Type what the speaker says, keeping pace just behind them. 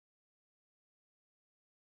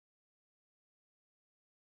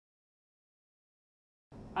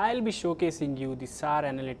I'll be showcasing you the SAR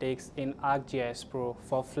Analytics in ArcGIS Pro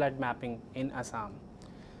for flood mapping in Assam.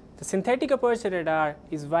 The Synthetic Aperture Radar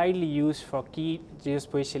is widely used for key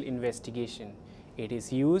geospatial investigation. It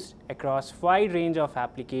is used across a wide range of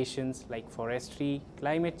applications like forestry,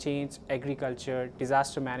 climate change, agriculture,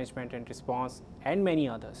 disaster management and response, and many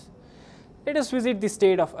others. Let us visit the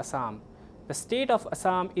state of Assam. The state of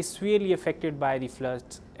Assam is severely affected by the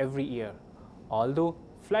floods every year. Although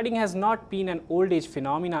flooding has not been an old age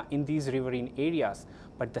phenomena in these riverine areas,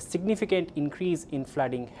 but the significant increase in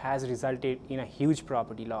flooding has resulted in a huge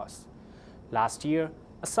property loss. Last year,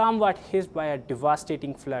 Assam was hit by a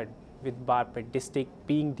devastating flood, with Barpet district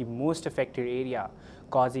being the most affected area,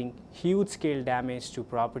 causing huge scale damage to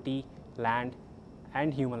property, land,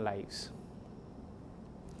 and human lives.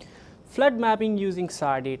 Flood mapping using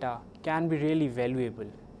SAR data can be really valuable,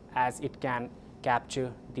 as it can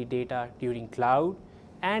capture the data during cloud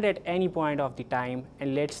and at any point of the time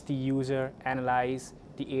and lets the user analyze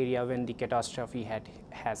the area when the catastrophe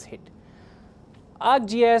has hit.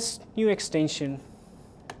 ArcGIS new extension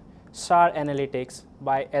SAR Analytics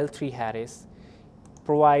by L3 Harris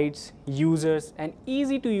provides users an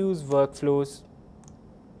easy-to-use workflows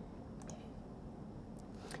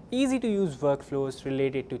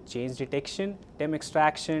related to change detection, DEM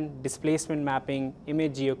extraction, displacement mapping,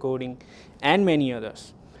 image geocoding, and many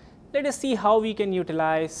others. Let us see how we can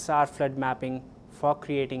utilize SAR flood mapping for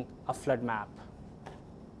creating a flood map.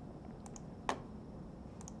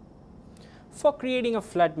 For creating a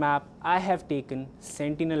flood map, I have taken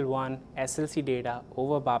Sentinel-1 SLC data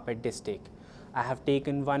over Barpet district. I have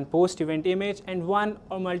taken one post-event image and one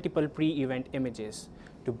or multiple pre-event images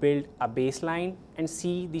to build a baseline and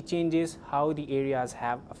see the changes how the areas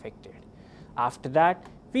have affected. After that,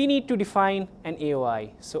 we need to define an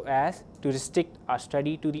AOI so as to restrict our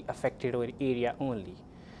study to the affected area only.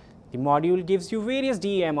 The module gives you various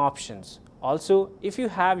DEM options. Also, if you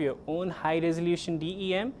have your own high-resolution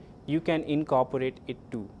DEM, you can incorporate it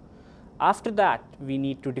too. After that, we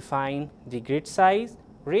need to define the grid size,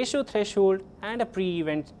 ratio threshold, and a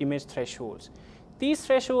pre-event image thresholds. These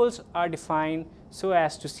thresholds are defined so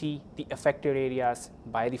as to see the affected areas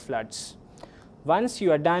by the floods. Once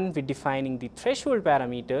you are done with defining the threshold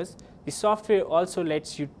parameters, the software also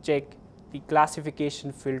lets you check the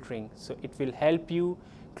classification filtering. So it will help you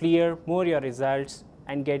clear more your results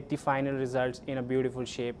and get the final results in a beautiful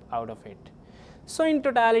shape out of it. So in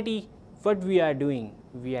totality, what we are doing,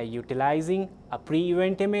 we are utilizing a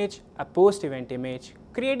pre-event image, a post-event image,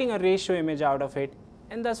 creating a ratio image out of it,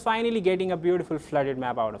 and thus finally getting a beautiful flooded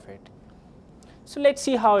map out of it. So let's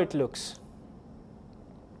see how it looks.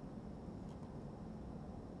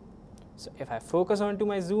 So if I focus onto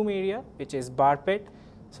my zoom area, which is Barpet,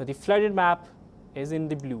 so the flooded map is in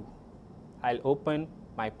the blue. I'll open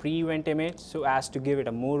my pre-event image so as to give it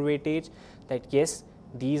a more weightage that yes,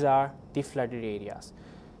 these are the flooded areas.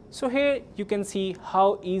 So here you can see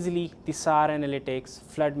how easily the SAR Analytics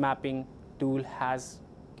flood mapping tool has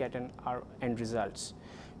gotten our end results.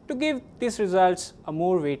 To give these results a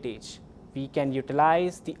more weightage, we can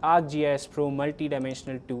utilize the ArcGIS Pro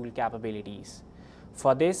multi-dimensional tool capabilities.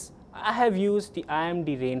 For this, I have used the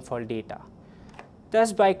IMD rainfall data.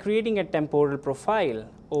 Thus, by creating a temporal profile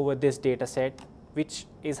over this dataset, which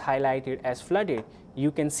is highlighted as flooded,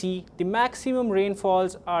 you can see the maximum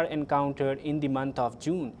rainfalls are encountered in the month of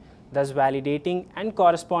June, thus validating and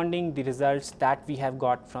corresponding the results that we have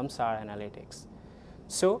got from SAR Analytics.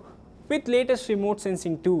 So, with latest remote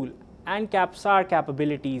sensing tool and SAR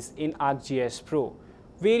capabilities in ArcGIS Pro,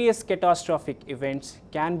 various catastrophic events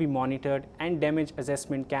can be monitored and damage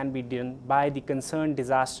assessment can be done by the concerned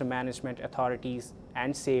disaster management authorities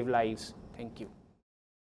and save lives. Thank you.